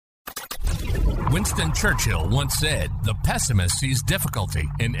Winston Churchill once said, "The pessimist sees difficulty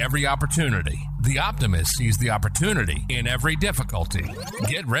in every opportunity. The optimist sees the opportunity in every difficulty."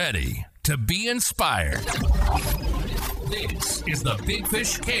 Get ready to be inspired. This is the Big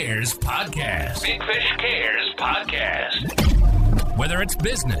Fish Cares Podcast. Big Fish Cares Podcast. Whether it's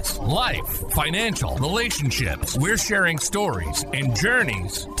business, life, financial, relationships, we're sharing stories and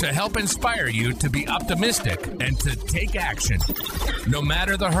journeys to help inspire you to be optimistic and to take action. No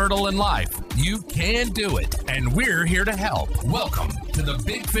matter the hurdle in life, you can do it, and we're here to help. Welcome to the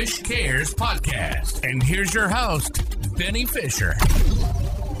Big Fish Cares Podcast. And here's your host, Benny Fisher.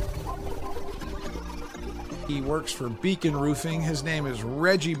 He works for Beacon Roofing. His name is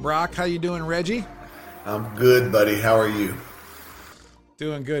Reggie Brock. How you doing, Reggie? I'm good, buddy. How are you?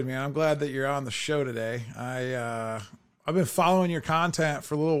 Doing good, man. I'm glad that you're on the show today. I've been following your content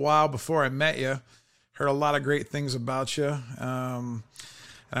for a little while before I met you. Heard a lot of great things about you. And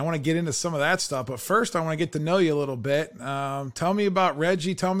I want to get into some of that stuff. But first, I want to get to know you a little bit. Tell me about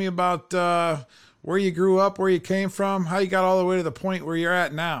Reggie. Tell me about where you grew up, where you came from, how you got all the way to the point where you're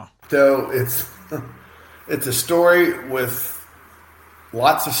at now. So it's a story with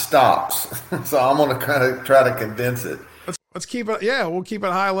lots of stops. So I'm going to kind of try to condense it. Let's keep it. Yeah, we'll keep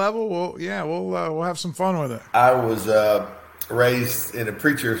it high level. We'll have some fun with it. I was raised in a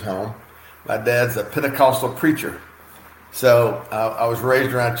preacher's home. My dad's a Pentecostal preacher. So I was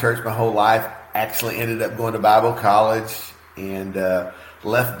raised around church my whole life. Actually ended up going to Bible college and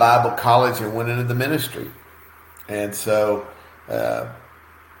left Bible college and went into the ministry. And so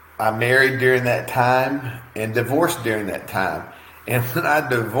I married during that time and divorced during that time. And when I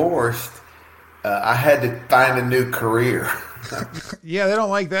divorced, I had to find a new career. Yeah, they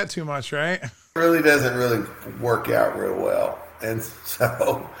don't like that too much, right? It really doesn't really work out real well. And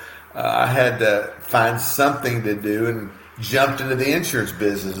so I had to find something to do and jumped into the insurance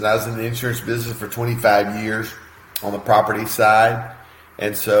business. And I was in the insurance business for 25 years on the property side.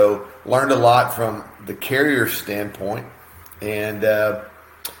 And so learned a lot from the carrier standpoint. And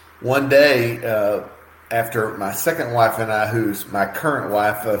one day, after my second wife and I, who's my current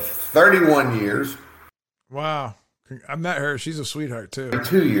wife of 31 years. Wow. I met her. She's a sweetheart too.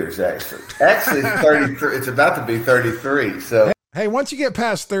 2 years, actually. Actually, 33. It's about to be 33. So, hey, once you get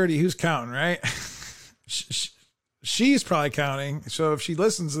past 30, who's counting, right? She's probably counting. So if she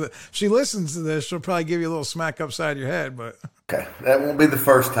listens to this, she'll probably give you a little smack upside your head. But okay, that won't be the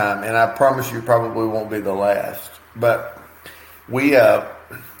first time, and I promise you, probably won't be the last. But we had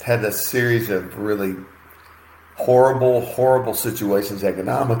a series of really horrible situations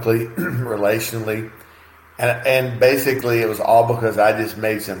economically, relationally, and basically it was all because I just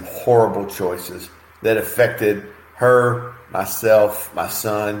made some horrible choices that affected her, myself, my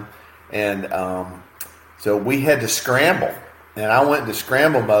son, and so we had to scramble. And I went into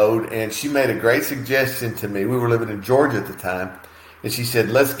scramble mode, and she made a great suggestion to me. We were living in Georgia at the time, and she said,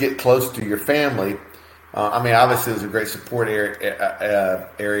 "Let's get close to your family." Obviously, it was a great support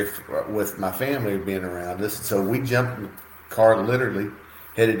area with my family being around us. So we jumped in the car, literally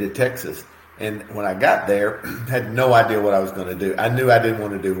headed to Texas. And when I got there, had no idea what I was going to do. I knew I didn't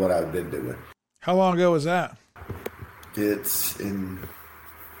want to do what I've been doing. How long ago was that? It's in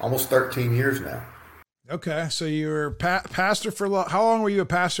almost 13 years now. Okay, so you were pastor for how long were you a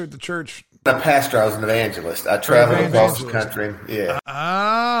pastor at the church? Not a pastor, I was an evangelist. I traveled across the country. Yeah.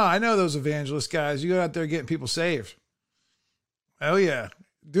 I know those evangelist guys. You go out there getting people saved. Oh, yeah.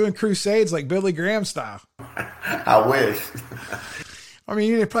 Doing crusades like Billy Graham style. I wish. I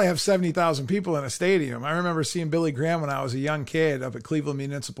mean, you'd probably have 70,000 people in a stadium. I remember seeing Billy Graham when I was a young kid up at Cleveland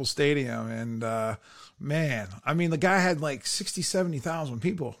Municipal Stadium. And, man, I mean, the guy had like 60, 70,000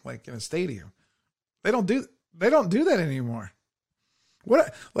 people like in a stadium. They don't do that anymore.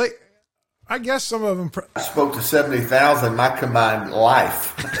 I guess some of them. I spoke to 70,000 my combined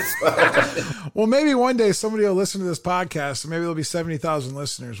life. Well, maybe one day somebody will listen to this podcast, and maybe there'll be 70,000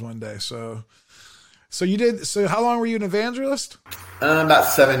 listeners one day. So you did. So how long were you an evangelist? About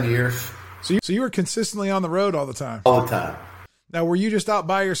 7 years. So you were consistently on the road all the time. All the time. Now, were you just out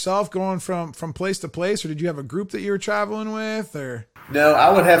by yourself, going from place to place, or did you have a group that you were traveling with? Or no,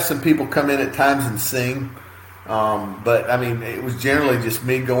 I would have some people come in at times and sing. But I mean, it was generally just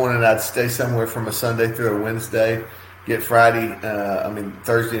me going, and I'd stay somewhere from a Sunday through a Wednesday, get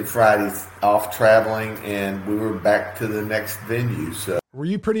Thursday and Friday off traveling, and we were back to the next venue. So were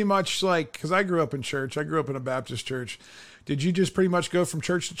you pretty much like, because I grew up in church, I grew up in a Baptist church. Did you just pretty much go from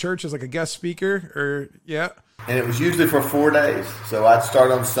church to church as like a guest speaker, or yeah? And it was usually for 4 days. So I'd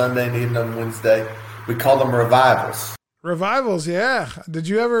start on Sunday and end on Wednesday. We called them revivals. Revivals, yeah. Did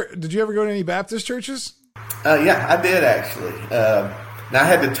you ever go to any Baptist churches? Yeah, I did actually. Now I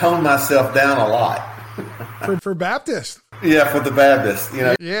had to tone myself down a lot. For Baptist. Yeah, for the Baptist,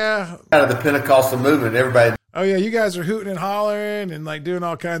 Yeah. Out of the Pentecostal movement, everybody Oh yeah, you guys are hooting and hollering and like doing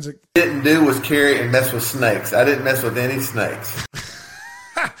all kinds of. didn't do was carry and mess with snakes. I didn't mess with any snakes.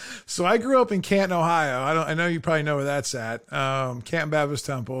 So I grew up in Canton, Ohio. I know you probably know where that's at. Canton Baptist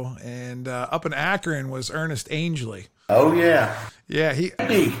Temple, and up in Akron was Ernest Angley. Oh yeah, Yeah,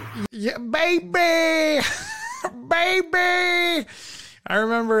 Hey. yeah, baby, baby. I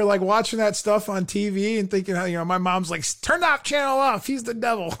remember like watching that stuff on TV and thinking, how my mom's like, turn that channel off. He's the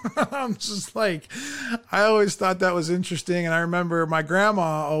devil. I'm just like, I always thought that was interesting. And I remember my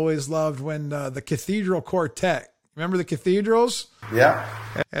grandma always loved when the Cathedral Quartet, remember the Cathedrals? Yeah.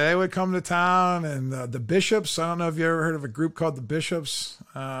 And they would come to town, and the Bishops. I don't know if you ever heard of a group called the Bishops.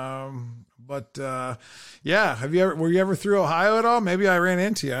 But yeah, were you ever through Ohio at all? Maybe I ran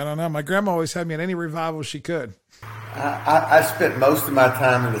into you. I don't know. My grandma always had me at any revival she could. I spent most of my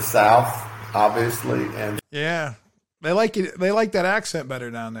time in the South, obviously, and Yeah, they like it. They like that accent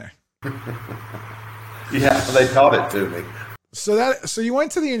better down there. yeah, they taught it to me. So you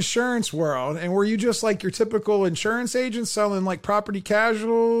went to the insurance world, and were you just like your typical insurance agent selling like property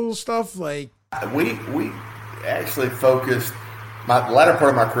casual stuff? Like We actually focused. The latter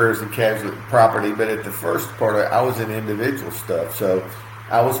part of my career was in casualty property, but at the first part of it, I was in individual stuff. So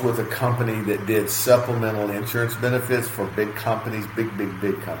I was with a company that did supplemental insurance benefits for big companies,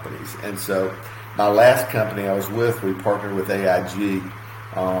 big companies. And so my last company I was with, we partnered with AIG,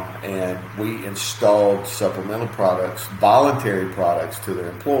 and we installed supplemental products, voluntary products to their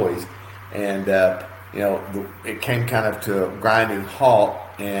employees. And, it came kind of to a grinding halt,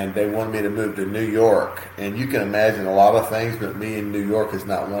 and they wanted me to move to New York. And you can imagine a lot of things, but me in New York is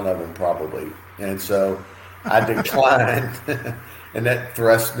not one of them probably. And so I declined. And that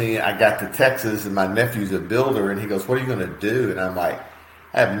thrust me. I got to Texas, and my nephew's a builder, and he goes, "What are you going to do?" And I'm like,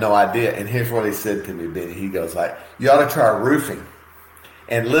 "I have no idea." And here's what he said to me, Benny. He goes like, "You ought to try roofing."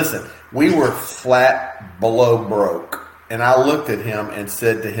 And listen, we were flat below broke. And I looked at him and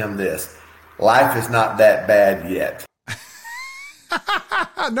said to him this, "Life is not that bad yet."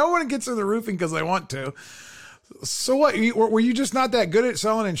 no one gets in the roofing because they want to. So what? Were you just not that good at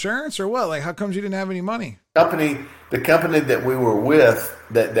selling insurance, or what? Like, how comes you didn't have any money? The company that we were with,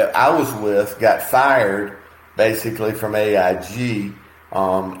 that I was with, got fired basically from AIG,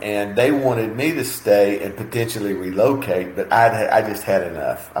 and they wanted me to stay and potentially relocate, but I just had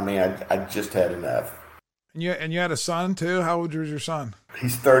enough. I mean, I just had enough. And you had a son too. How old was your son?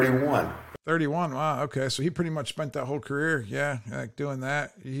 He's 31. 31. Wow. Okay, so he pretty much spent that whole career, like doing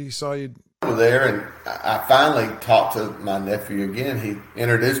that. He saw you there, and I finally talked to my nephew again. He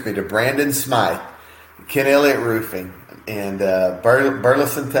introduced me to Brandon Smythe, Ken Elliott Roofing, and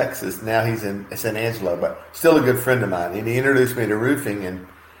Burleson, Texas. Now he's in San Angelo, but still a good friend of mine. And he introduced me to roofing, and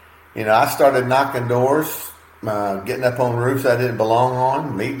I started knocking doors, getting up on roofs I didn't belong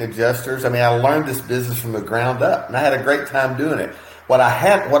on, meeting adjusters. I mean, I learned this business from the ground up, and I had a great time doing it. What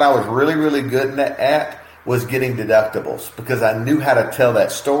I was really, really good at was getting deductibles, because I knew how to tell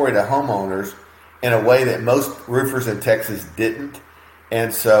that story to homeowners in a way that most roofers in Texas didn't.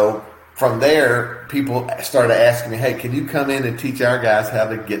 And so from there, people started asking me, "Hey, can you come in and teach our guys how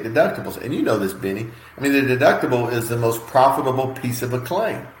to get deductibles?" And you know this, Benny. I mean, the deductible is the most profitable piece of a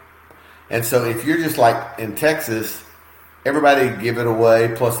claim. And so if you're just like in Texas, everybody give it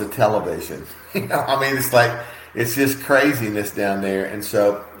away plus the television. I mean, it's just craziness down there. And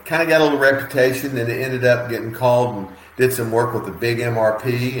so kind of got a little reputation, and it ended up getting called and did some work with the big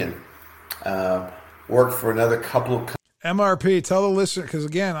MRP, and worked for another couple of MRP. Tell the listener, because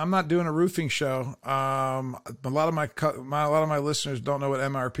again, I'm not doing a roofing show. A lot of my listeners don't know what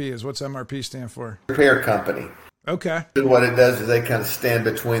MRP is. What's MRP stand for? Repair company. Okay. What it does is they kind of stand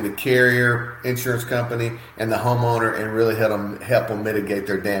between the carrier, insurance company, and the homeowner, and really help them mitigate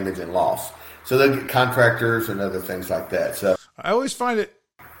their damage and loss. So they get contractors and other things like that. So I always find it.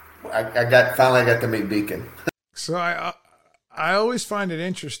 I finally got to meet Beacon. So I always find it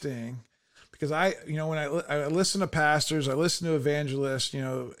interesting, because when I listen to pastors, I listen to evangelists,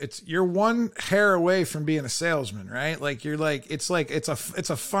 you're one hair away from being a salesman, right? Like it's a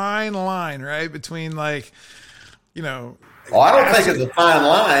fine line, right? Between well, I don't think it's a fine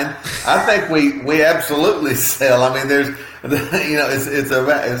line. I think we absolutely sell. I mean, it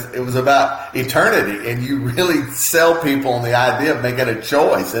was about eternity, and you really sell people on the idea of making a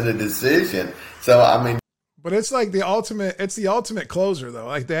choice and a decision. So, I mean, but it's like the ultimate closer though,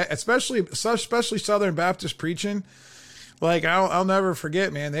 like that, especially Southern Baptist preaching. Like I'll never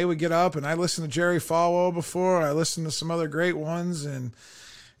forget, man. They would get up, and I listened to Jerry Falwell before. I listened to some other great ones, and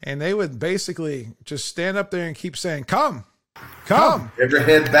they would basically just stand up there and keep saying, "Come, Come. Every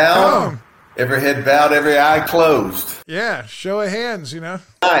head bowed. Come. Every head bowed, every eye closed. Yeah, show of hands, you know.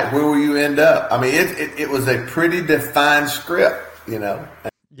 All right, where will you end up? I mean, it was a pretty defined script, you know.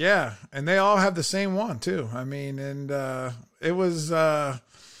 Yeah, and they all have the same one too. I mean, and it was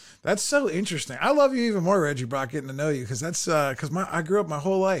that's so interesting. I love you even more, Reggie Brock, getting to know you, because that's because I grew up my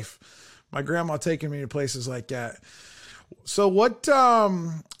whole life, my grandma taking me to places like that. So what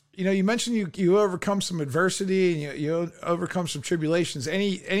you know, you mentioned you overcome some adversity and you overcome some tribulations.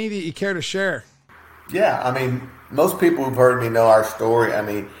 Any that you care to share? Yeah, I mean, most people who've heard me know our story. I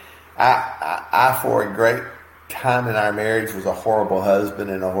mean, I for a great time in our marriage was a horrible husband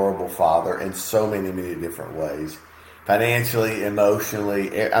and a horrible father in so many, many different ways, financially,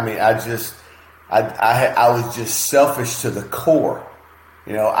 emotionally. I mean, I was just selfish to the core.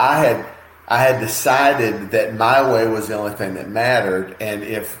 You know, I had decided that my way was the only thing that mattered, and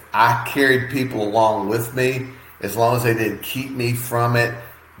if I carried people along with me, as long as they didn't keep me from it,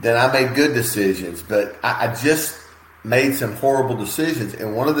 then I made good decisions. But I just made some horrible decisions,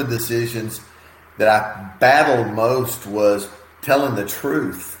 and one of the decisions that I battled most was telling the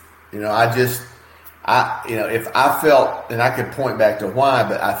truth. You know, if I felt, and I could point back to why,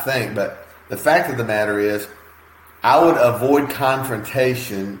 but the fact of the matter is, I would avoid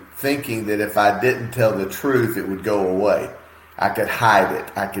confrontation thinking that if I didn't tell the truth, it would go away. I could hide it.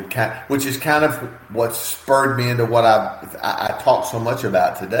 Which is kind of what spurred me into what I talk so much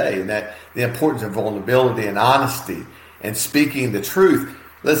about today, and that the importance of vulnerability and honesty and speaking the truth.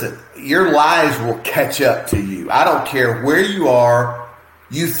 Listen, your lies will catch up to you. I don't care where you are.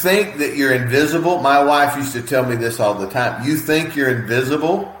 You think that you're invisible. My wife used to tell me this all the time. You think you're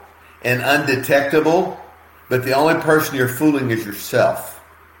invisible and undetectable, but the only person you're fooling is yourself.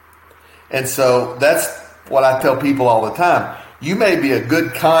 And so that's what I tell people all the time. You may be a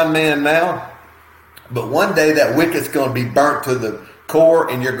good con man now, but one day that wicket's going to be burnt to the core,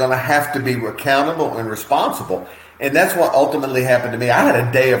 and you're going to have to be accountable and responsible. And that's what ultimately happened to me. I had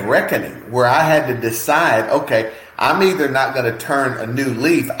a day of reckoning where I had to decide, okay, I'm either not going to turn a new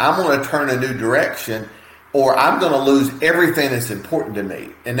leaf, I'm going to turn a new direction, or I'm going to lose everything that's important to me.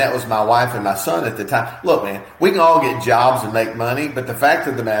 And that was my wife and my son at the time. Look, man, we can all get jobs and make money, but the fact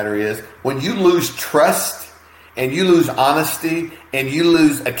of the matter is, when you lose trust and you lose honesty and you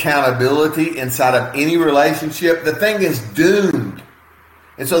lose accountability inside of any relationship, the thing is doomed.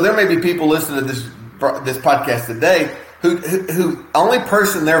 And so there may be people listening to this podcast today who only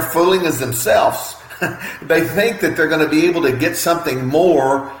person they're fooling is themselves. They think that they're going to be able to get something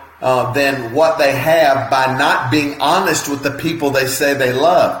more than what they have by not being honest with the people they say they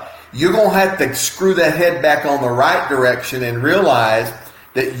love. You're going to have to screw that head back on the right direction and realize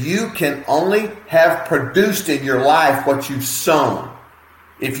that you can only have produced in your life what you've sown.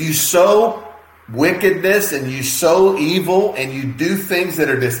 If you sow wickedness and you sow evil and you do things that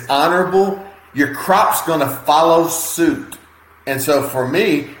are dishonorable, your crop's going to follow suit. And so for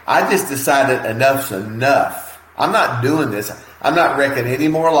me, I just decided enough's enough. I'm not doing this. I'm not wrecking any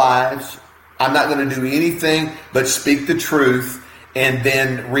more lives. I'm not going to do anything but speak the truth, and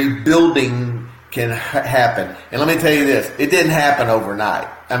then rebuilding can happen. And let me tell you this, it didn't happen overnight.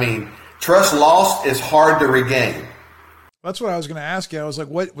 I mean, trust lost is hard to regain. That's what I was going to ask you. I was like,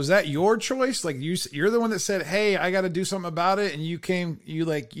 what was that your choice? Like you're the one that said, hey, I got to do something about it. And you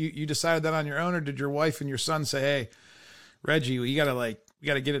decided that on your own, or did your wife and your son say, hey, Reggie, you got to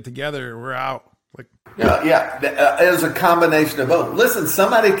get it together. We're out. Like, it was a combination of both. Listen,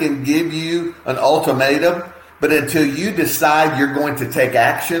 somebody can give you an ultimatum, but until you decide you're going to take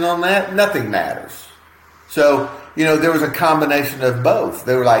action on that, nothing matters. So, there was a combination of both.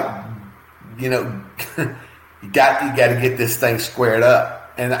 They were like, you got to get this thing squared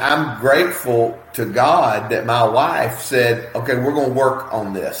up. And I'm grateful to God that my wife said, okay, we're going to work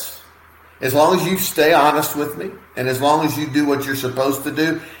on this. As long as you stay honest with me, and as long as you do what you're supposed to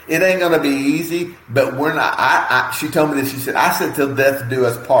do, it ain't going to be easy, but we're not. She told me this. She said, I said, till death do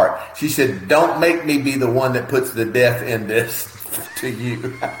us part. She said, don't make me be the one that puts the death in this to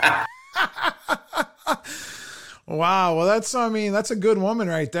you. Wow. Well, that's a good woman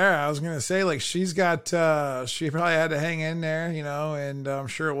right there. I was going to say, like, she probably had to hang in there, and I'm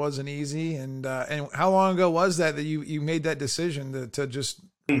sure it wasn't easy. And how long ago was that you made that decision to just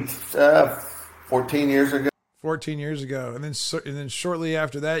 14 years ago. 14 years ago. And then shortly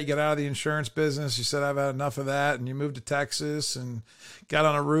after that, you got out of the insurance business. You said, I've had enough of that. And you moved to Texas and got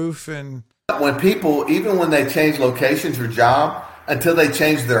on a roof. And when people, even when they change locations or job, until they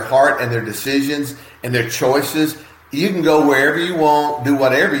change their heart and their decisions and their choices, you can go wherever you want, do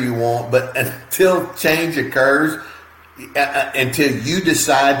whatever you want. But until change occurs, until you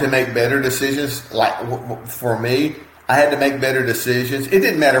decide to make better decisions, like for me, I had to make better decisions. It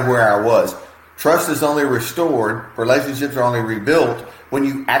didn't matter where I was. Trust is only restored, relationships are only rebuilt when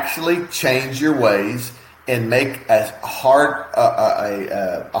you actually change your ways and make a hard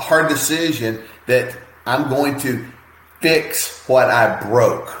decision that I'm going to fix what I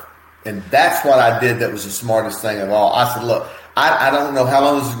broke. And that's what I did that was the smartest thing of all. I said, look, I don't know how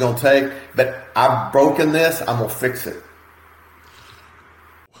long this is going to take, but I've broken this. I'm going to fix it.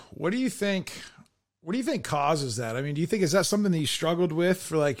 What do you think causes that? I mean, do you think, is that something that you struggled with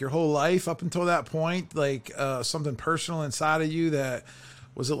for like your whole life up until that point? Like something personal inside of you that,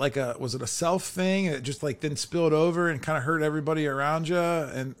 was it a self thing and it just like didn't spill it over and kind of hurt everybody around you?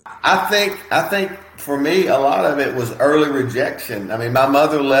 And I think for me, a lot of it was early rejection. I mean, my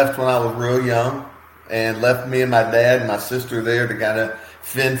mother left when I was real young and left me and my dad and my sister there to kind of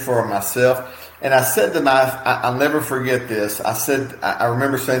fend for myself. And I said to I'll never forget this. I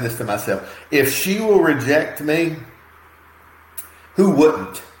remember saying this to myself: if she will reject me, who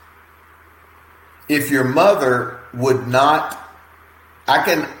wouldn't? If your mother would not, my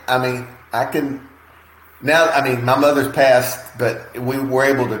mother's passed, but we were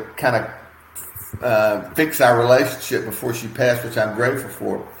able to kind of fix our relationship before she passed, which I'm grateful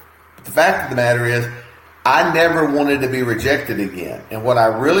for. But the fact of the matter is, I never wanted to be rejected again. And what I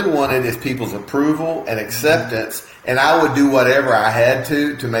really wanted is people's approval and acceptance, and I would do whatever I had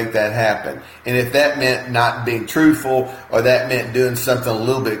to make that happen. And if that meant not being truthful or that meant doing something a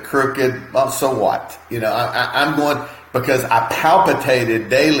little bit crooked, well, so what? I'm going, because I palpitated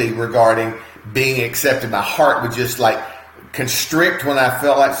daily regarding being accepted. My heart would just like constrict when I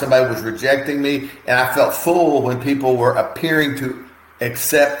felt like somebody was rejecting me, and I felt full when people were appearing to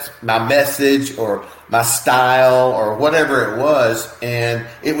accept my message or my style or whatever it was, and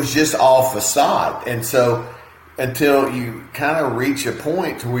it was just all facade. And so until you kind of reach a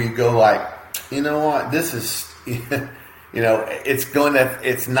point to where you go like, you know what, this is,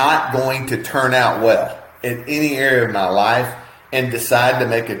 it's not going to turn out well in any area of my life, and decide to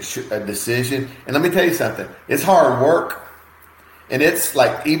make a decision. And let me tell you something, it's hard work. And it's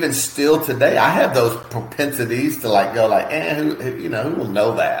like, even still today, I have those propensities to like go like, who will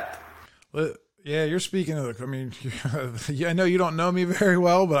know that? Well, yeah, you're speaking of, I know you don't know me very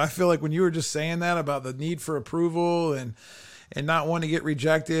well, but I feel like when you were just saying that about the need for approval and not wanting to get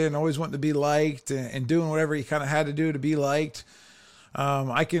rejected and always wanting to be liked and doing whatever you kind of had to do to be liked,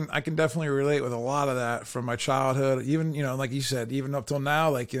 I can definitely relate with a lot of that from my childhood. Even, like you said, even up till now,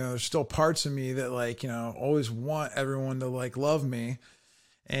 like, there's still parts of me that like, always want everyone to like love me.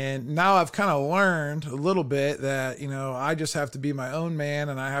 And now I've kind of learned a little bit that, I just have to be my own man,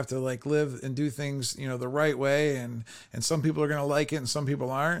 and I have to like live and do things, the right way. And some people are going to like it and some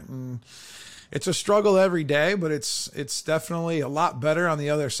people aren't. And it's a struggle every day, but it's definitely a lot better on the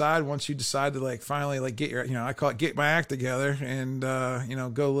other side once you decide to like finally like get your, I call it get my act together and,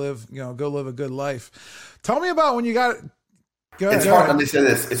 go live a good life. Tell me about when you got it. It's hard. Let me say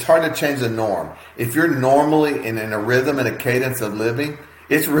this. It's hard to change the norm. If you're normally in a rhythm and a cadence of living,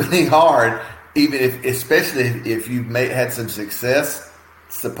 it's really hard, especially if you've had some success,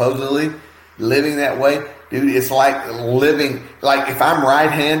 supposedly living that way. Dude, it's like living, like if I'm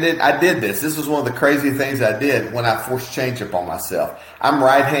right-handed, I did this. This was one of the crazy things I did when I forced change upon myself. I'm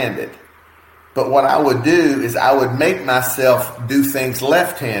right-handed. But what I would do is I would make myself do things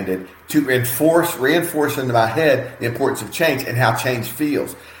left-handed to reinforce into my head the importance of change and how change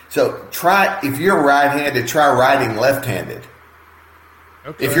feels. So if you're right-handed, try writing left-handed.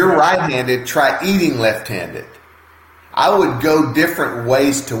 Okay. If you're right-handed, try eating left-handed. I would go different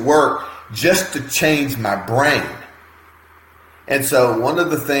ways to work just to change my brain. And so one of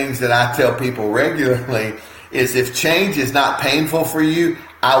the things that I tell people regularly is if change is not painful for you,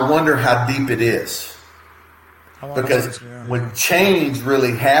 I wonder how deep it is. Because when change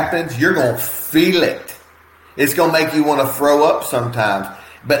really happens, you're going to feel it. It's going to make you want to throw up sometimes.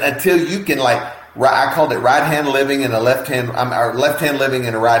 But until you can I called it right hand living in a left hand living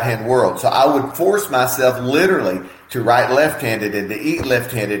in a right hand world. So I would force myself literally to write left-handed and to eat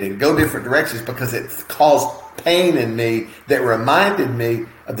left-handed and go different directions because it caused pain in me that reminded me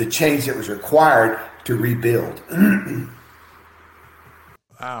of the change that was required to rebuild.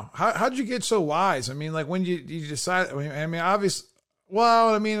 Wow. How'd you get so wise? I mean, like when you decide, obviously,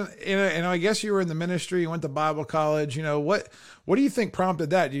 well, I guess you were in the ministry, you went to Bible college, what do you think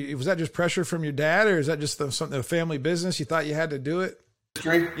prompted that? Was that just pressure from your dad, or is that just something, a family business? You thought you had to do it?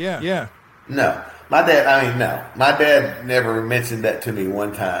 Yeah. No, my dad never mentioned that to me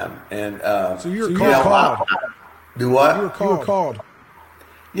one time. And so you were called. Do what? You were called.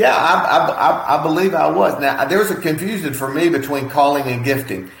 Yeah, I believe I was. Now, there was a confusion for me between calling and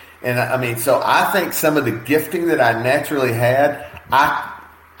gifting. And I mean, so I think some of the gifting that I naturally had,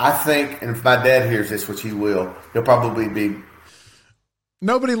 I think, and if my dad hears this, which he will, he'll probably be.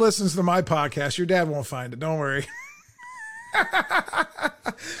 Nobody listens to my podcast. Your dad won't find it. Don't worry.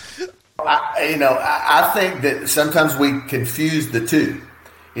 I think that sometimes we confuse the two,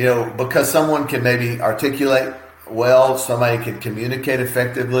 because someone can maybe articulate well, somebody can communicate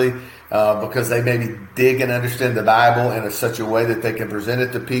effectively, because they maybe dig and understand the Bible in such a way that they can present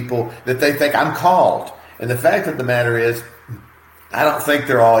it to people that they think I'm called. And the fact of the matter is, I don't think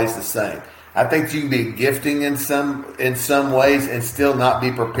they're always the same. I think you can be gifting in some ways and still not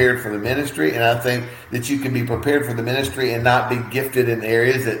be prepared for the ministry. And I think that you can be prepared for the ministry and not be gifted in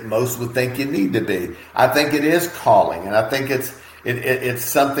areas that most would think you need to be. I think it is calling, and I think it's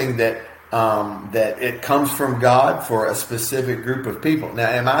something that that it comes from God for a specific group of people. Now,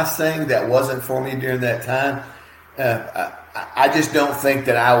 am I saying that wasn't for me during that time? I just don't think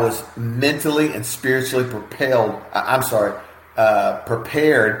that I was mentally and spiritually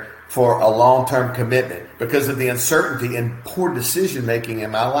prepared for a long-term commitment because of the uncertainty and poor decision-making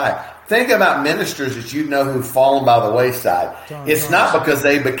in my life. Think about ministers that you know who've fallen by the wayside. It's not because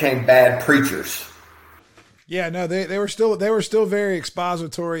they became bad preachers. Yeah, no, they were still very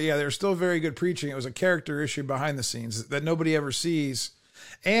expository. Yeah, they were still very good preaching. It was a character issue behind the scenes that nobody ever sees.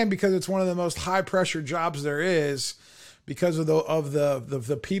 And because it's one of the most high-pressure jobs there is, because of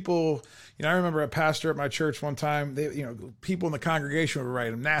the people. I remember a pastor at my church one time, people in the congregation would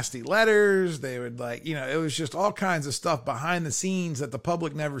write them nasty letters. They would it was just all kinds of stuff behind the scenes that the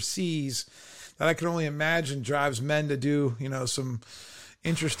public never sees that I can only imagine drives men to do, some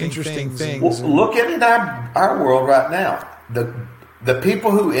interesting things. Well, look at it in our world right now. The people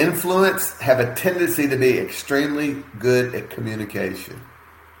who influence have a tendency to be extremely good at communication.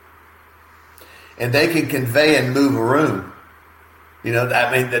 And they can convey and move a room.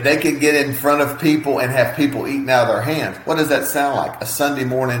 They can get in front of people and have people eating out of their hands. What does that sound like? A Sunday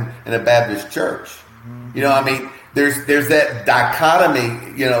morning in a Baptist church. There's that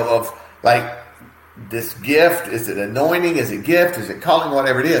dichotomy, of like this gift. Is it anointing? Is it gift? Is it calling?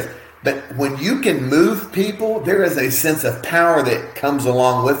 Whatever it is. But when you can move people, there is a sense of power that comes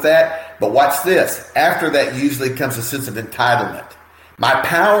along with that. But watch this. After that usually comes a sense of entitlement. My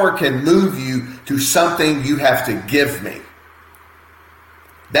power can move you to something you have to give me.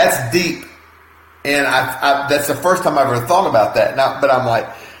 That's deep. And that's the first time I've ever thought about that. But I'm like,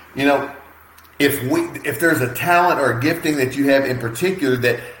 if there's a talent or a gifting that you have in particular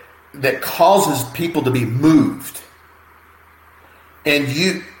that causes people to be moved, and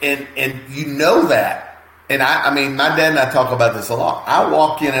you know that. And I mean, my dad and I talk about this a lot. I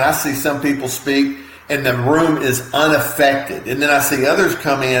walk in and I see some people speak and the room is unaffected. And then I see others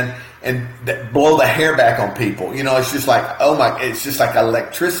come in and blow the hair back on people. It's just like, it's just like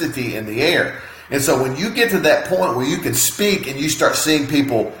electricity in the air. And so when you get to that point where you can speak and you start seeing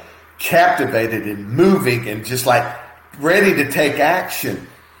people captivated and moving and just like ready to take action,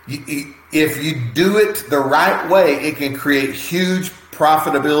 if you do it the right way, it can create huge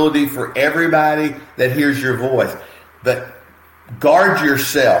profitability for everybody that hears your voice. But guard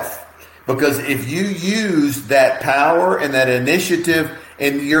yourself, because if you use that power and that initiative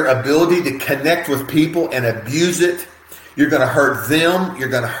and your ability to connect with people and abuse it, you're going to hurt them, you're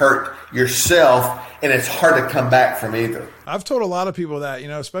going to hurt yourself, and it's hard to come back from either. I've told a lot of people that,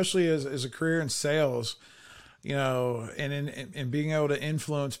 especially as a career in sales, and in being able to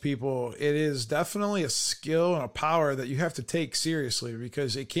influence people, it is definitely a skill and a power that you have to take seriously,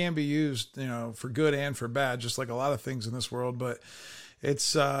 because it can be used, for good and for bad, just like a lot of things in this world. But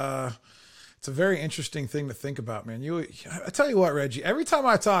it's a very interesting thing to think about, man. I tell you what, Reggie, every time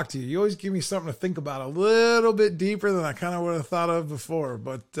I talk to you, you always give me something to think about a little bit deeper than I kind of would have thought of before.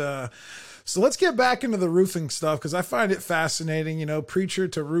 But, so let's get back into the roofing stuff, because I find it fascinating, preacher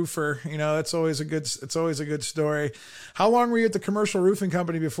to roofer, it's always a good story. How long were you at the commercial roofing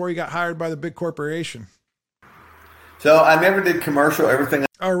company before you got hired by the big corporation? So I never did commercial, everything.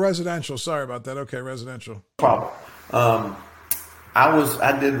 Oh, residential. Sorry about that. Okay. Residential. Problem.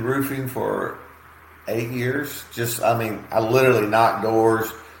 I did roofing for 8 years. I literally knocked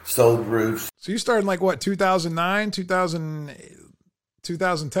doors, sold roofs. So you started in like what, 2009,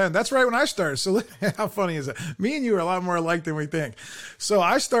 2010. That's right when I started. So how funny is that? Me and you are a lot more alike than we think. So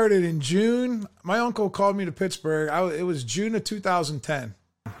I started in June. My uncle called me to Pittsburgh. It was June of 2010.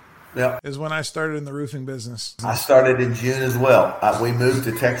 Yeah, is when I started in the roofing business. I started in June as well. We moved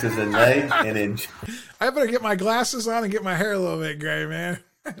to Texas in May, and in I better get my glasses on and get my hair a little bit gray, man.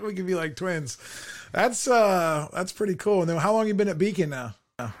 We could be like twins. That's pretty cool. And then how long you been at Beacon now?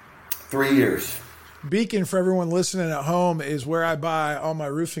 3 years. Beacon, for everyone listening at home, is where I buy all my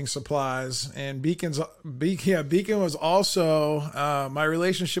roofing supplies. And Beacon was also my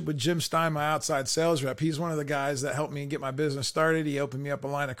relationship with Jim Stein, my outside sales rep. He's one of the guys that helped me get my business started. He opened me up a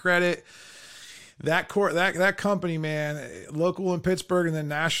line of credit. That company, man, local in Pittsburgh and then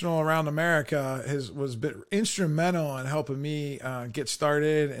national around America, was been instrumental in helping me get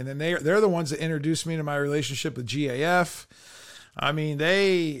started. And then they're the ones that introduced me to my relationship with GAF. I mean,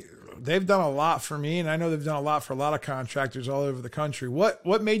 they've done a lot for me, and I know they've done a lot for a lot of contractors all over the country.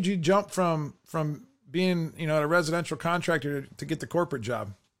 What made you jump from being, a residential contractor to get the corporate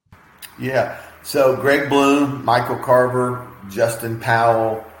job? Yeah. So Greg Bloom, Michael Carver, Justin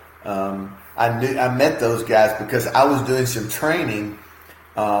Powell, I met those guys because I was doing some training,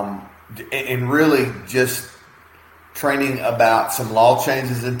 and really just training about some law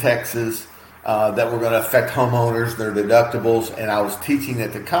changes in Texas that were going to affect homeowners, their deductibles, and I was teaching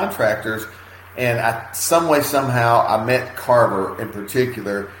it to contractors. And somehow I met Carver in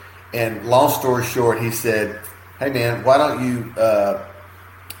particular. And long story short, he said, "Hey man, why don't you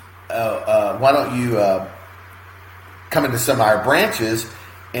come into some of our branches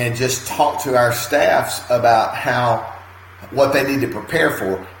and just talk to our staffs about what they need to prepare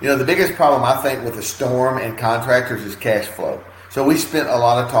for?" The biggest problem I think with a storm and contractors is cash flow. So we spent a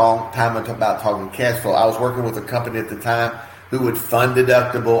lot of time about talking cash flow. I was working with a company at the time who would fund some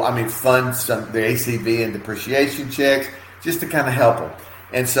the ACV and depreciation checks just to kind of help them.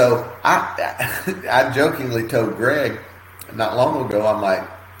 And so I jokingly told Greg not long ago, I'm like,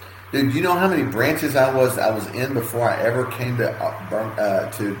 "Dude, you know how many branches I was in before I ever came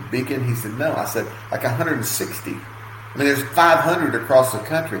to Beacon?" He said, "No." I said, "Like 160. I mean, there's 500 across the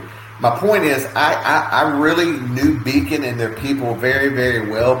country." My point is, I really knew Beacon and their people very,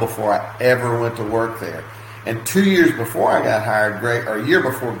 very well before I ever went to work there. And 2 years before I got hired, a year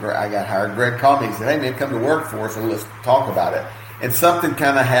before I got hired, Greg called me and said, "Hey man, come to work for us and let's talk about it." And something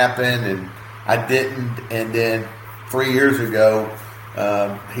kind of happened and I didn't. And then 3 years ago,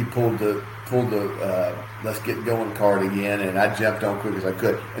 he pulled the let's get going card again, and I jumped on quick as I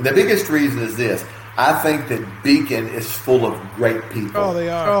could. And the biggest reason is this: I think that Beacon is full of great people. Oh, they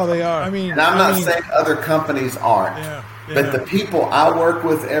are. I mean, and I'm not saying other companies aren't, but the people I work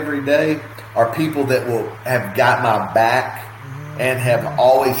with every day are people that have got my back and have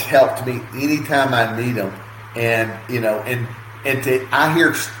always helped me anytime I need them. And I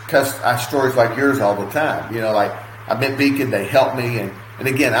hear stories like yours all the time. Like I met Beacon, they helped me, and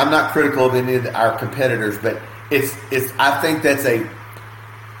again, I'm not critical of any of our competitors, but it's I think that's a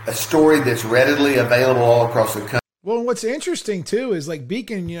story that's readily available all across the country. Well, what's interesting too is like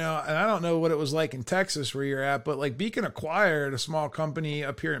Beacon, and I don't know what it was like in Texas where you're at, but like Beacon acquired a small company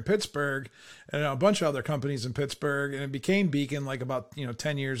up here in Pittsburgh and a bunch of other companies in Pittsburgh, and it became Beacon like about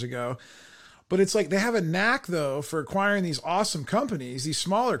 10 years ago. But it's like they have a knack though for acquiring these awesome companies, these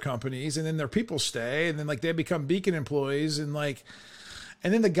smaller companies, and then their people stay, and then like they become Beacon employees, and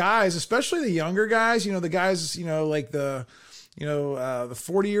then the guys, especially the younger guys, the guys, like the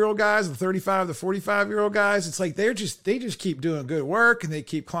 40-year-old guys, the 35, the 45-year-old guys, it's like they just keep doing good work and they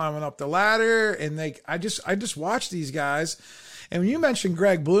keep climbing up the ladder. And I just watch these guys. And when you mentioned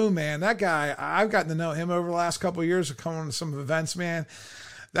Greg Bloom, man, that guy, I've gotten to know him over the last couple of years of coming to some events, man.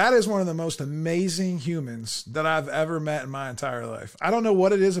 That is one of the most amazing humans that I've ever met in my entire life. I don't know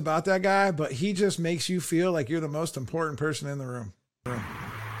what it is about that guy, but he just makes you feel like you're the most important person in the room.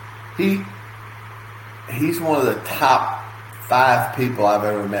 He's one of the top 5 people I've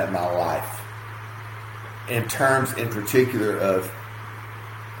ever met in my life, in terms in particular of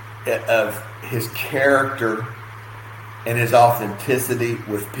his character and his authenticity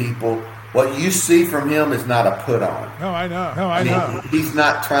with people. What you see from him is not a put on. No, I know. I know. He's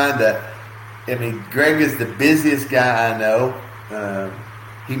not trying to. Greg is the busiest guy I know.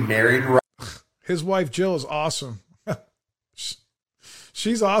 He married. His wife Jill is awesome.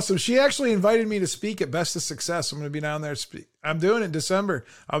 She's awesome. She actually invited me to speak at Best of Success. I'm going to be down there. I'm doing it in December.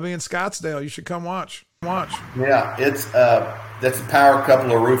 I'll be in Scottsdale. You should come watch. Yeah, that's a power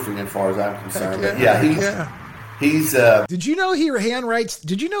couple of roofing as far as I'm concerned. He's. Did you know he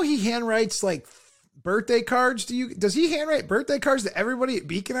handwrites like birthday cards? Does he handwrite birthday cards to everybody at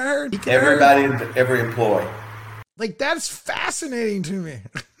Beacon? I heard everybody, every employee. Like that's fascinating to me.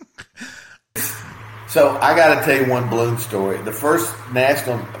 So I got to tell you one Bloom story. The first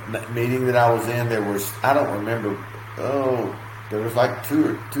national meeting that I was in, there was, I don't remember, there was like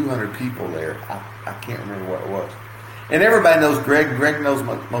 200 people there. I can't remember what it was. And everybody knows Greg. Greg knows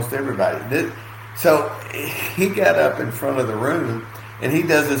most everybody. So he got up in front of the room, and he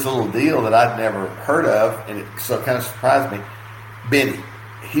does this little deal that I'd never heard of, and it kind of surprised me. Benny,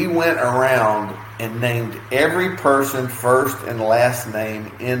 he went around and named every person first and last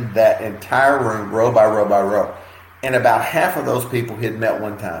name in that entire room, row by row by row. And about half of those people he had met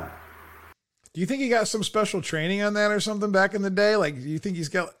one time. Do you think he got some special training on that or something back in the day? Like, do you think he's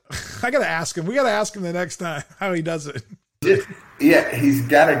got, I got to ask him. We got to ask him the next time how he does it. Yeah, he's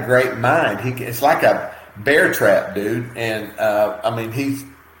got a great mind. It's like a bear trap, dude. And,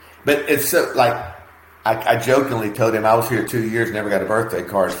 but it's so, like, I jokingly told him I was here 2 years, never got a birthday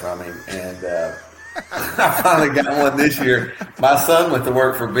card from him. And I finally got one this year. My son went to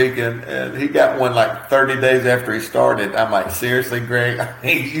work for Beacon, and he got one like 30 days after he started. I'm like, seriously, Greg?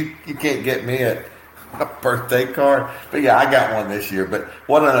 You can't get me a birthday card? But, yeah, I got one this year. But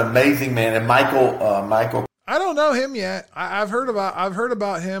what an amazing man. And Michael. I don't know him yet. I've heard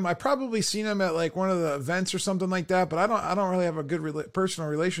about him. I probably seen him at like one of the events or something like that, but I don't really have a good personal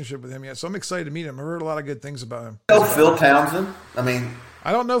relationship with him yet. So I'm excited to meet him. I've heard a lot of good things about him. Phil Townsend.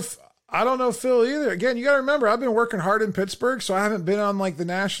 I don't know Phil either. Again, you got to remember, I've been working hard in Pittsburgh, so I haven't been on like the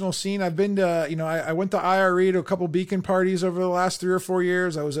national scene. I've been to, I went to IRE to a couple Beacon parties over the last 3 or 4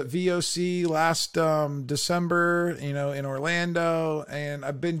 years. I was at VOC last December, in Orlando, and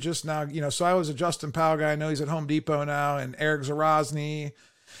I've been just now, so I was a Justin Powell guy. I know he's at Home Depot now, and Eric Zarozny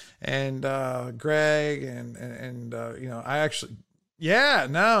and Greg and I actually, yeah,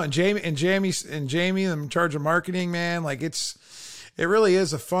 no, and Jamie, I'm in charge of marketing, man. Like it really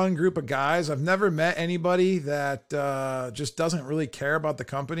is a fun group of guys. I've never met anybody that just doesn't really care about the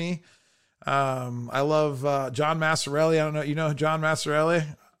company. I love John Massarelli. I don't know, you know John Massarelli?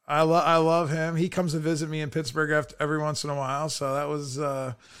 I love him. He comes to visit me in Pittsburgh every once in a while. So that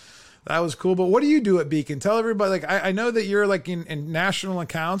was cool. But what do you do at Beacon? Tell everybody. Like I know that you're like in national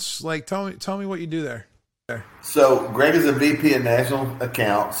accounts. Like tell me what you do there. So Greg is a VP of national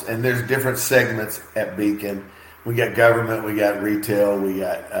accounts, and there's different segments at Beacon. We got government, we got retail, we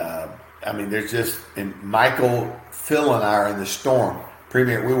got, there's just, and Michael, Phil, and I are in the Storm. We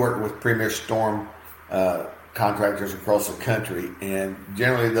work with Premier Storm contractors across the country. And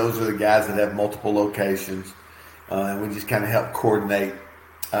generally those are the guys that have multiple locations. And we just kind of help coordinate,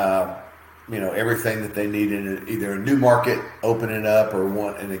 everything that they need in either a new market, opening up,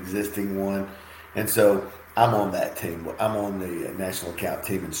 or an existing one. And so I'm on that team. I'm on the national account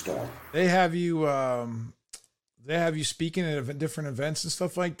team in Storm. They have you speaking at different events and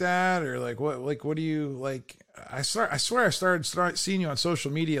stuff like that, or what do you like? I swear I started seeing you on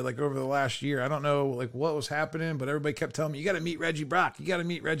social media like over the last year. I don't know like what was happening, but everybody kept telling me you got to meet Reggie Brock. You got to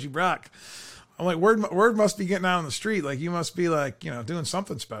meet Reggie Brock. I'm like, word must be getting out on the street. Like you must be like doing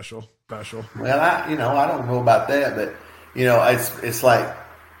something special. Well, I don't know about that, but it's like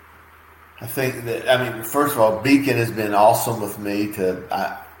I think that first of all, Beacon has been awesome with me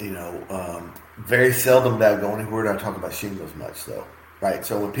very seldom do I go anywhere to talk about shingles much, though, right?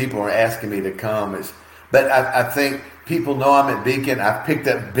 So when people are asking me to come, but I think people know I'm at Beacon. I've picked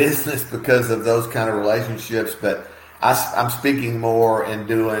up business because of those kind of relationships, but I'm speaking more and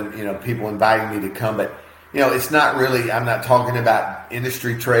doing, people inviting me to come, but, it's not really, I'm not talking about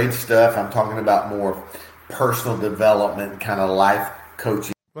industry trade stuff. I'm talking about more personal development, kind of life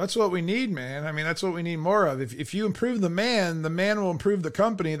coaching. Well, that's what we need, man. That's what we need more of. If you improve the man will improve the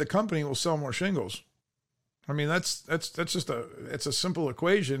company will sell more shingles. That's just it's a simple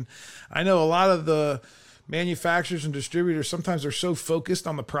equation. I know a lot of the manufacturers and distributors, sometimes they're so focused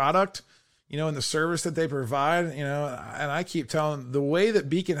on the product, and the service that they provide, and I keep telling them the way that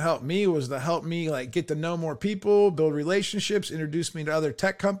Beacon helped me was to help me like get to know more people, build relationships, introduce me to other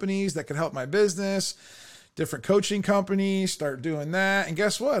tech companies that could help my business, different coaching companies, start doing that. And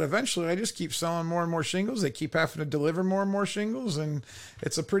guess what? Eventually I just keep selling more and more shingles. They keep having to deliver more and more shingles. And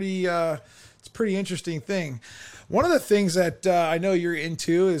it's a pretty interesting thing. One of the things that I know you're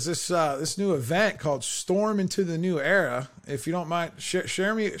into is this new event called Storm into the New Era. If you don't mind,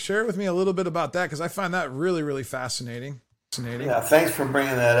 share with me a little bit about that, because I find that really, really fascinating. Yeah, thanks for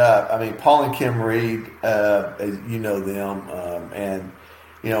bringing that up. Paul and Kim Reed, you know them, and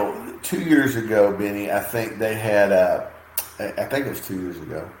 2 years ago, Benny, I think they had, I think it was 2 years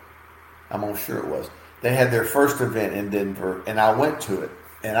ago. I'm almost sure it was. They had their first event in Denver, and I went to it.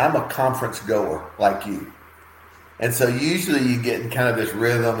 And I'm a conference goer like you. And so usually you get in kind of this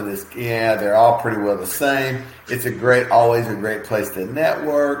rhythm and they're all pretty well the same. It's always a great place to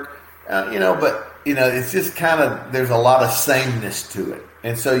network, but it's just kind of, there's a lot of sameness to it.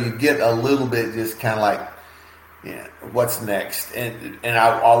 And so you get a little bit just kind of like, what's next? And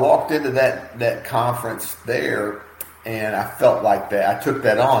I walked into that conference there, and I felt like that. I took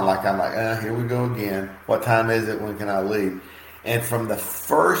that on, I'm like, here we go again. What time is it? When can I leave? And from the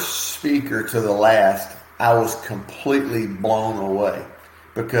first speaker to the last, I was completely blown away,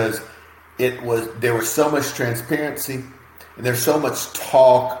 because there was so much transparency, and there's so much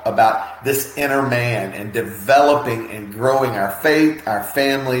talk about this inner man and developing and growing our faith, our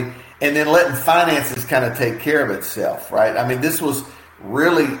family, and then letting finances kind of take care of itself, right? I mean, this was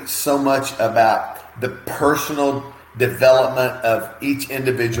really so much about the personal development of each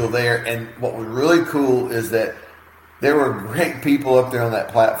individual there. And what was really cool is that there were great people up there on that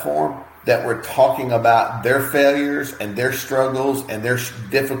platform that were talking about their failures and their struggles and their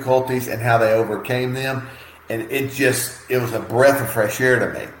difficulties and how they overcame them. And it was a breath of fresh air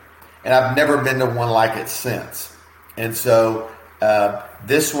to me. And I've never been to one like it since. And so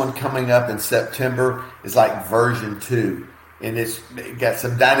this one coming up in September is like version 2. And it got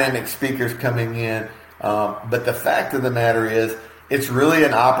some dynamic speakers coming in. But the fact of the matter is, it's really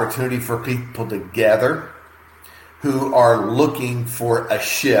an opportunity for people to gather who are looking for a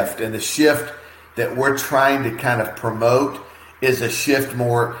shift. And the shift that we're trying to kind of promote is a shift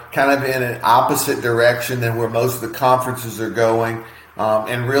more kind of in an opposite direction than where most of the conferences are going,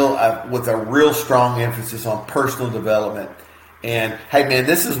 and with a real strong emphasis on personal development. And hey, man,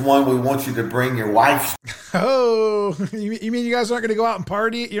 this is one we want you to bring your wife. Oh, you mean you guys aren't going to go out and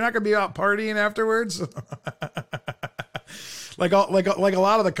party? You're not going to be out partying afterwards? like a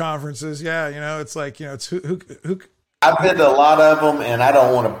lot of the conferences. Yeah. It's like, it's who I've been to a lot of them, and I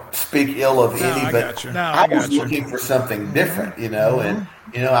don't want to speak ill of any, but I was looking for something different, and,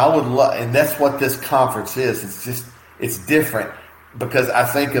 I would love, and that's what this conference is. It's different because I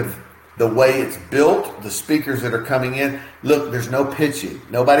think of the way it's built, the speakers that are coming in. Look, there's no pitching.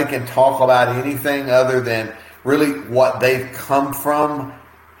 Nobody can talk about anything other than really what they've come from,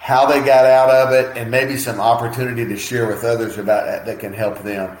 how they got out of it, and maybe some opportunity to share with others about that can help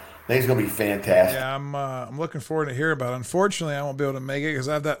them. I think it's going to be fantastic. Yeah, I'm looking forward to hear about it. Unfortunately, I won't be able to make it because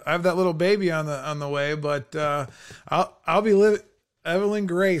I have that little baby on the way. But I'll be living Evelyn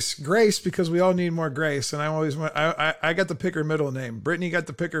Grace because we all need more grace. And I got to pick her middle name. Brittany got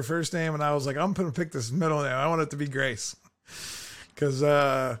to pick her first name, and I was like, I'm going to pick this middle name. I want it to be Grace because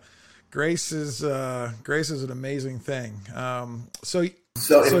Grace is an amazing thing. So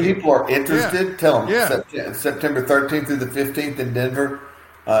if people are interested, tell them. Yeah. September 13th through the 15th in Denver.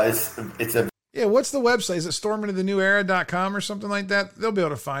 What's the website? Is it stormintothenew-era.com or something like that? They'll be able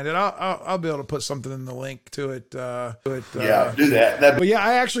to find it. I'll be able to put something in the link to it. Do that. But yeah,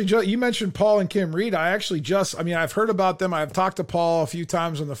 I actually you mentioned Paul and Kim Reed. I've heard about them. I've talked to Paul a few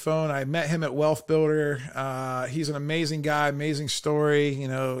times on the phone. I met him at Wealth Builder. He's an amazing guy, amazing story.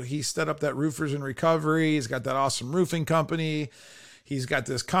 He set up that Roofers in Recovery. He's got that awesome roofing company. He's got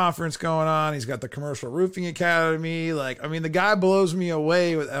this conference going on. He's got the Commercial Roofing Academy. The guy blows me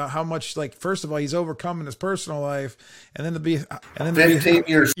away with how much, first of all, he's overcome in his personal life. And then to be 15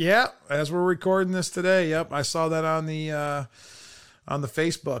 years. Yeah. As we're recording this today. Yep. I saw that on the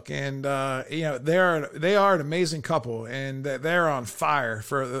Facebook, and, they are an amazing couple, and they're on fire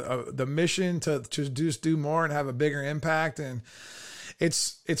for the mission to just do more and have a bigger impact. And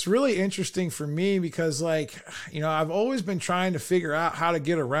it's really interesting for me because I've always been trying to figure out how to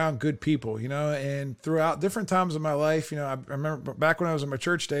get around good people, and throughout different times of my life, I remember back when I was in my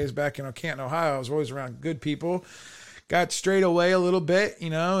church days back in Canton, Ohio, I was always around good people, got strayed away a little bit,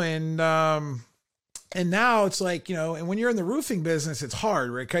 and now it's and when you're in the roofing business, it's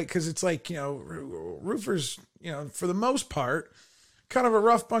hard, right? Cause it's roofers, for the most part, kind of a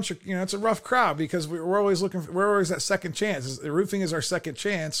rough bunch of, it's a rough crowd because we're always that second chance. The roofing is our second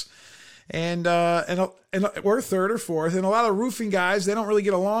chance. And we're third or fourth. And a lot of roofing guys, they don't really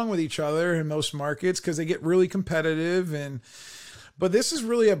get along with each other in most markets because they get really competitive. But this is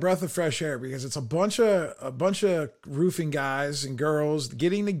really a breath of fresh air because it's a bunch of roofing guys and girls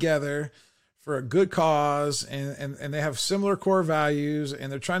getting together for a good cause, and they have similar core values,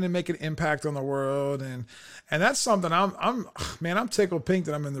 and they're trying to make an impact on the world. And that's something I'm tickled pink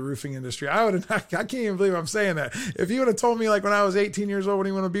that I'm in the roofing industry. I can't even believe I'm saying that. If you would have told me when I was 18 years old, what do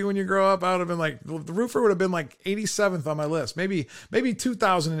you want to be when you grow up? I would have been the roofer would have been 87th on my list, maybe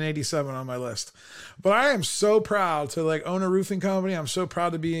 2087 on my list. But I am so proud to own a roofing company. I'm so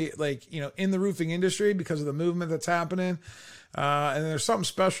proud to be in the roofing industry because of the movement that's happening. And there's something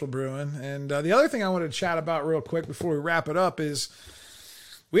special brewing. And the other thing I wanted to chat about real quick before we wrap it up is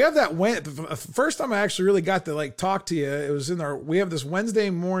we have the first time I actually really got to talk to you. It was we have this Wednesday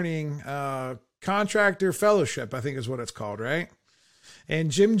morning contractor fellowship, I think is what it's called, right?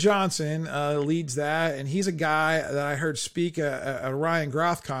 And Jim Johnson leads that, and he's a guy that I heard speak at a Ryan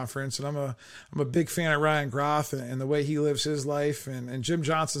Groth conference, and I'm a big fan of Ryan Groth and the way he lives his life. And Jim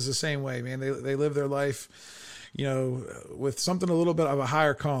Johnson's the same way, man. They live their life with something a little bit of a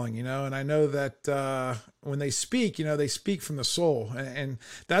higher calling, and I know that when they speak, they speak from the soul, and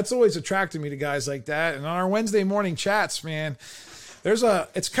that's always attracted me to guys like that. And on our Wednesday morning chats, man,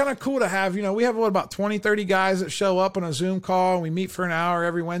 it's kind of cool to have, we have about 20, 30 guys that show up on a Zoom call, and we meet for an hour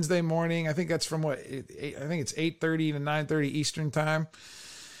every Wednesday morning. I think that's from I think it's 8:30 to 9:30 Eastern time.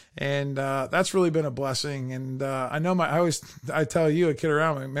 And that's really been a blessing. And I know I tell you, a kid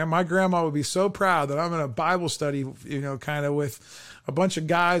around, man, my grandma would be so proud that I'm in a Bible study, kind of with a bunch of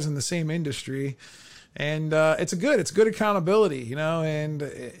guys in the same industry. And it's good accountability, and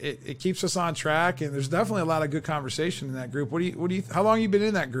it keeps us on track. And there's definitely a lot of good conversation in that group. How long have you been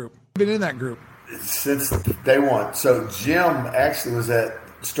in that group? Since day one. So Jim actually was at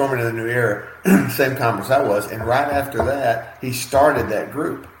Storming in the New Era, same conference I was. And right after that, he started that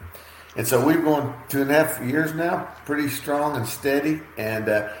group. And so we've gone 2.5 years now, pretty strong and steady.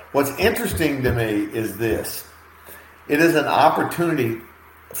 And what's interesting to me is this. It is an opportunity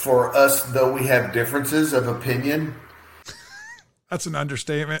for us, though we have differences of opinion. That's an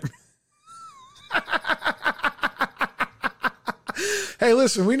understatement. Hey,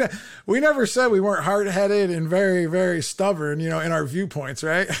 listen, we never said we weren't hard-headed and very, very stubborn, in our viewpoints,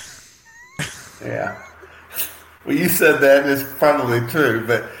 right? Yeah. Well, you said that, and it's probably true.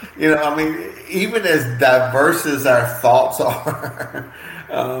 But, even as diverse as our thoughts are,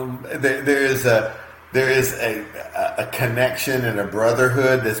 there is a connection and a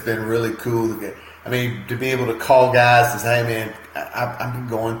brotherhood that's been really cool. To be able to call guys and say, hey, man, I'm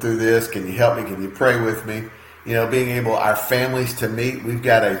going through this. Can you help me? Can you pray with me? Being able, our families to meet. We've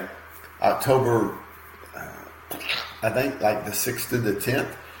got a October, I think, like the 6th to the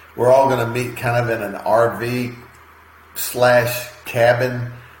 10th. We're all going to meet kind of in an RV /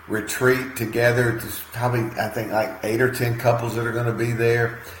 cabin retreat together. There's probably, I think, like 8 or 10 couples that are going to be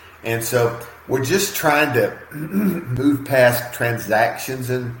there. And so we're just trying to move past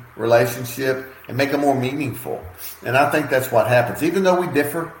transactions in relationship and make them more meaningful. And I think that's what happens. Even though we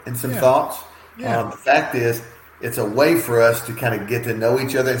differ in some thoughts, the fact is it's a way for us to kind of get to know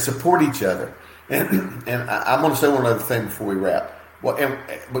each other and support each other. And I'm going to say one other thing before we wrap. Well,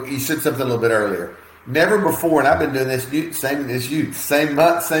 but you said something a little bit earlier. Never before, and I've been doing this same as you, same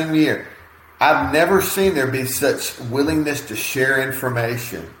month, same year. I've never seen there be such willingness to share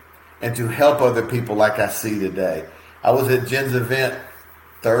information and to help other people like I see today. I was at Jen's event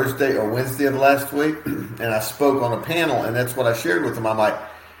Thursday or Wednesday of last week, and I spoke on a panel, and that's what I shared with them. I'm like,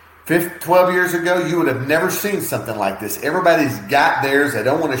 12 years ago, you would have never seen something like this. Everybody's got theirs. They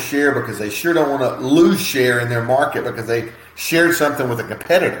don't want to share because they sure don't want to lose share in their market because they shared something with a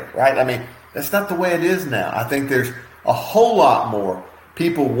competitor, right? That's not the way it is now. I think there's a whole lot more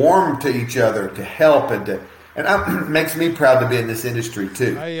people warm to each other to help and it makes me proud to be in this industry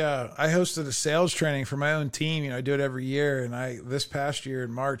too. I hosted a sales training for my own team. I do it every year. And this past year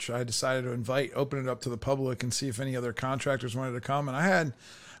in March, I decided to open it up to the public and see if any other contractors wanted to come. And I had,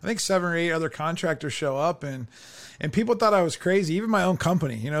 I think 7 or 8 other contractors show up and people thought I was crazy. Even my own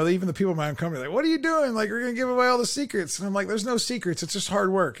company, even the people in my own company, like, what are you doing? Like, we're going to give away all the secrets. And I'm like, there's no secrets. It's just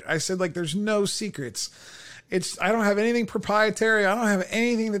hard work. I said, like, there's no secrets. I don't have anything proprietary. I don't have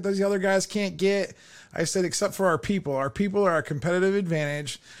anything that those other guys can't get. I said, except for our people. Our people are our competitive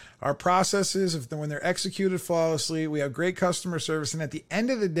advantage. Our processes, when they're executed flawlessly, we have great customer service. And at the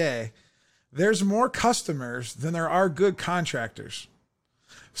end of the day, there's more customers than there are good contractors.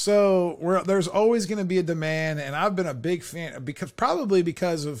 So there's always going to be a demand, and I've been a big fan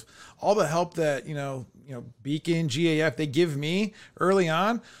because of all the help that Beacon, GAF, they give me early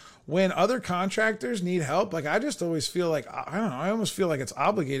on. When other contractors need help, like I just always feel like I almost feel like it's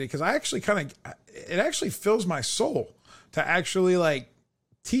obligated because it actually fills my soul to actually like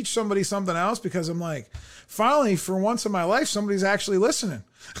teach somebody something else because I'm like, finally, for once in my life, somebody's actually listening.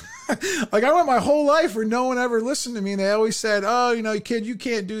 Like I went my whole life where no one ever listened to me. And they always said, oh, kid, you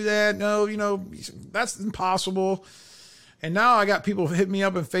can't do that. No, that's impossible. And now I got people hit me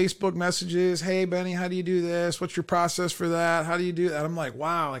up in Facebook messages. Hey, Benny, how do you do this? What's your process for that? How do you do that? I'm like,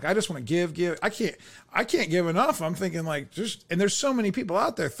 wow, like I just want to give. I can't give enough. I'm thinking like and there's so many people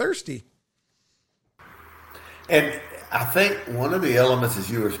out there thirsty. And I think one of the elements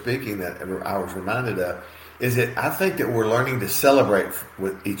as you were speaking that I was reminded of is that I think that we're learning to celebrate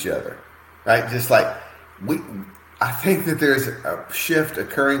with each other, right? Just like I think that there's a shift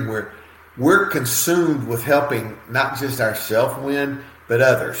occurring where we're consumed with helping not just ourselves win, but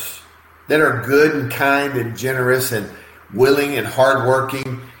others that are good and kind and generous and willing and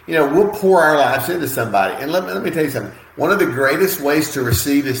hardworking. We'll pour our lives into somebody. And let me tell you something. One of the greatest ways to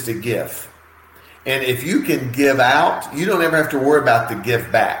receive is to give. And if you can give out, you don't ever have to worry about the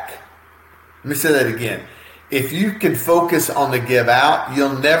give back. Let me say that again. if you can focus on the give out,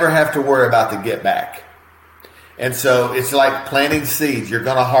 you'll never have to worry about the get back. And so it's like planting seeds. You're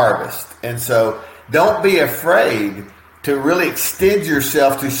going to harvest. And so don't be afraid to really extend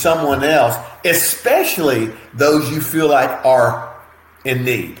yourself to someone else, especially those you feel like are in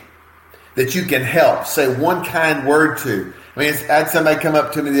need, that you can help. Say one kind word to. I mean, I had somebody come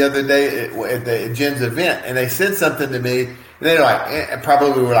up to me the other day at Jen's event, and they said something to me, and they're like,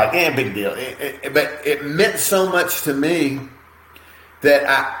 probably were like, big deal. But it meant so much to me that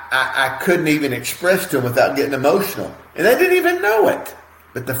I couldn't even express to them without getting emotional. And they didn't even know it.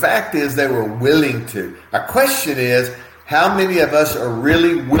 But the fact is they were willing to. My question is, how many of us are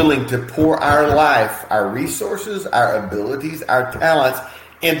really willing to pour our life, our resources, our abilities, our talents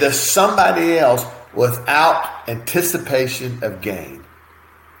into somebody else without anticipation of gain?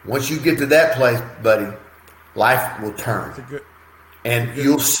 Once you get to that place, buddy, life will turn. And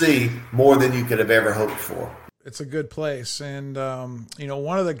you'll see more than you could have ever hoped for. It's a good place. And,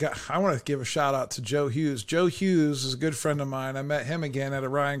 one of the guys, I want to give a shout out to Joe Hughes. Joe Hughes is a good friend of mine. I met him again at a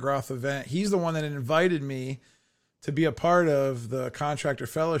Ryan Groth event. He's the one that invited me to be a part of the Contractor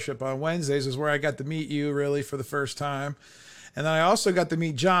Fellowship on Wednesdays, is where I got to meet you really for the first time. And then I also got to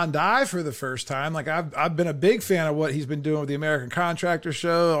meet John Dye for the first time. Like I've been a big fan of what he's been doing with the American Contractor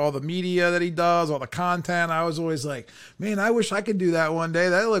Show, all the media that he does, all the content. I was always like, man, I wish I could do that one day.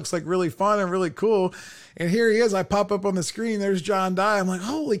 That looks like really fun and really cool. And here he is. I pop up on the screen. There's John Dye. I'm like,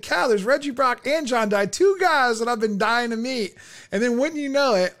 holy cow, there's Reggie Brock and John Dye, two guys that I've been dying to meet. And then wouldn't you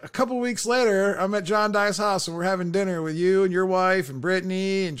know it, a couple weeks later, I'm at John Dye's house and we're having dinner with you and your wife and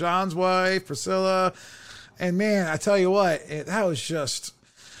Brittany and John's wife, Priscilla. And man, I tell you what, that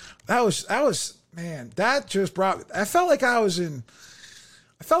just brought, I felt like I was in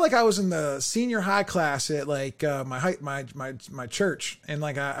the senior high class at like my church. And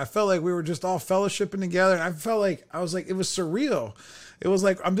like, I felt like we were just all fellowshipping together. And I felt like, it was surreal. It was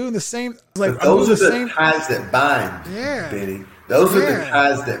like, I'm doing the same. Like those are the ties that bind, yeah. Benny. Those are the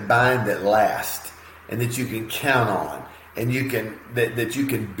ties that bind, that last, and that you can count on, and you can, that you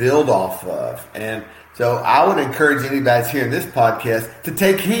can build off of. And so I would encourage anybody that's hearing this podcast to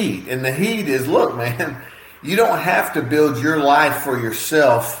take heed. And the heed is, look, man, you don't have to build your life for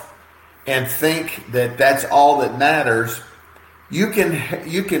yourself and think that that's all that matters. You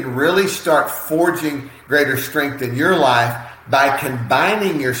can really start forging greater strength in your life by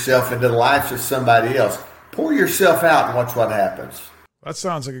combining yourself into the lives of somebody else. Pour yourself out and watch what happens. That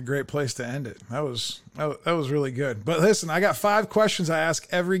sounds like a great place to end it. That was really good. But listen, I got 5 questions I ask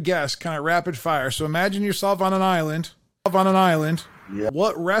every guest, kind of rapid fire. So imagine yourself on an island. Yeah.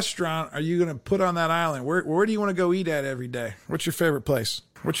 What restaurant are you going to put on that island? Where do you want to go eat at every day? What's your favorite place?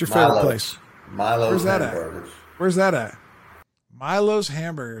 What's your favorite place? Milo's Hamburgers. Where's that at? Milo's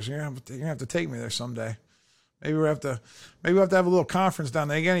Hamburgers. You're gonna have to take me there someday. Maybe we'll have to have a little conference down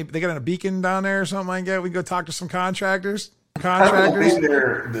there. They got a beacon down there or something like that. We can go talk to some contractors. All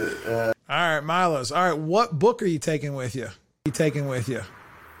right, Milo's. All right, what book are you taking with you? I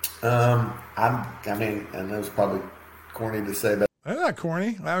know it's probably corny to say, but that's not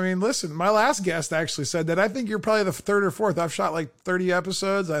corny. I mean, listen, my last guest actually said that I think you're probably the 3rd or 4th. I've shot like 30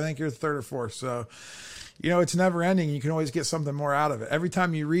 episodes. I think you're the 3rd or 4th. So, it's never ending. You can always get something more out of it. Every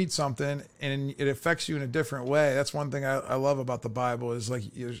time you read something and it affects you in a different way. That's one thing I love about the Bible is like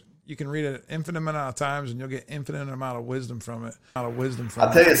you can read it an infinite amount of times and you'll get infinite amount of wisdom from it. I'll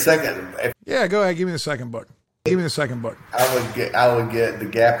tell you a second. Yeah, go ahead. Give me the second book. I would get The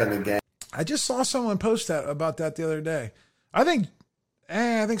Gap in the Game. I just saw someone post about that the other day. I think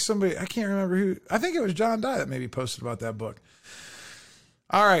somebody, I can't remember who, I think it was John Dye that maybe posted about that book.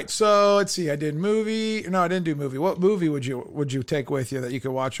 All right. So let's see. I did movie. No, I didn't do movie. What movie would you take with you that you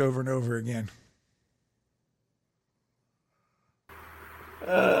could watch over and over again?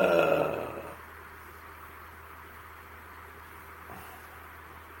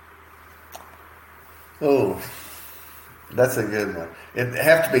 That's a good one. It'd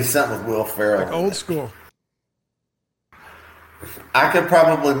have to be something with Will Ferrell. Like old school. I could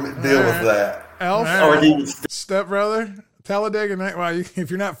probably deal with that. Elf or Step Brother, Talladega Night. Well, if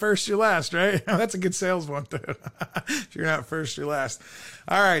you're not first, you're last, right? That's a good sales one too. If you're not first, you're last.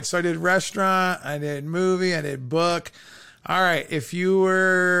 All right. So I did restaurant, I did movie, I did book. All right. If you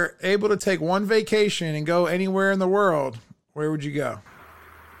were able to take one vacation and go anywhere in the world, where would you go?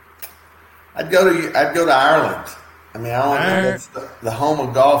 I'd go to Ireland. I mean, it's the home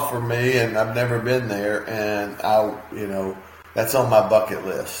of golf for me, and I've never been there, and that's on my bucket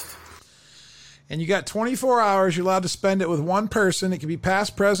list. And you got 24 hours. You're allowed to spend it with one person. It could be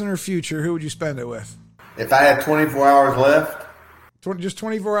past, present, or future. Who would you spend it with? If I had 24 hours left? Just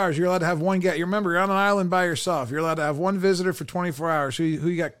 24 hours. You're allowed to have one guest. You remember, you're on an island by yourself. You're allowed to have one visitor for 24 hours. Who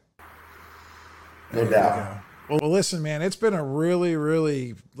you got? No doubt. Well, listen, man, it's been a really,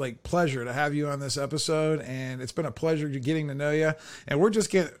 really pleasure to have you on this episode, and it's been a pleasure getting to know you. And we're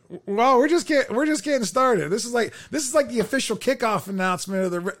just getting started. This is like the official kickoff announcement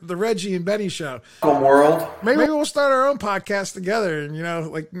of the Reggie and Benny show. World. Maybe we'll start our own podcast together, and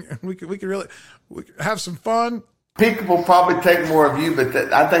we could really have some fun. People will probably take more of you, but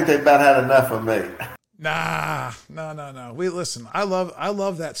I think they've about had enough of me. Nah, no. Listen, I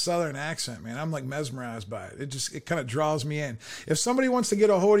love that Southern accent, man. I'm mesmerized by it. It kind of draws me in. If somebody wants to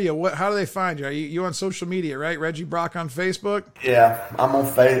get a hold of you, how do they find you? Are you on social media, right? Reggie Brock on Facebook? Yeah, I'm on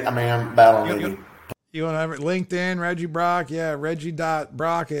Facebook. I'm about on you want to have it LinkedIn, Reggie Brock? Yeah,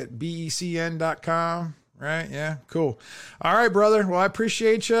 reggie.brock@becn.com. Right? Yeah, cool. All right, brother. Well, I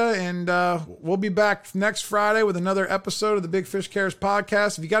appreciate you, and we'll be back next Friday with another episode of the Big Fish Cares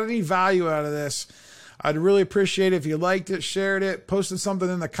podcast. If you got any value out of this, I'd really appreciate it if you liked it, shared it, posted something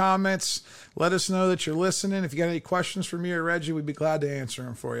in the comments. Let us know that you're listening. If you got any questions for me or Reggie, we'd be glad to answer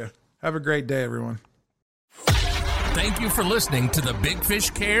them for you. Have a great day, everyone. Thank you for listening to the Big Fish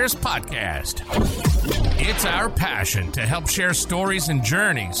Cares podcast. It's our passion to help share stories and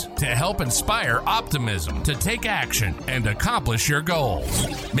journeys to help inspire optimism, to take action, and accomplish your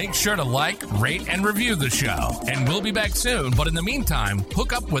goals. Make sure to like, rate, and review the show. And we'll be back soon, but in the meantime,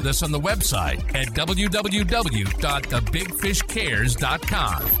 hook up with us on the website at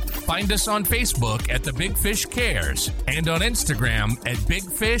www.thebigfishcares.com. Find us on Facebook at The Big Fish Cares and on Instagram at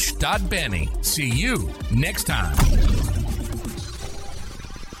bigfish.benny. See you next time.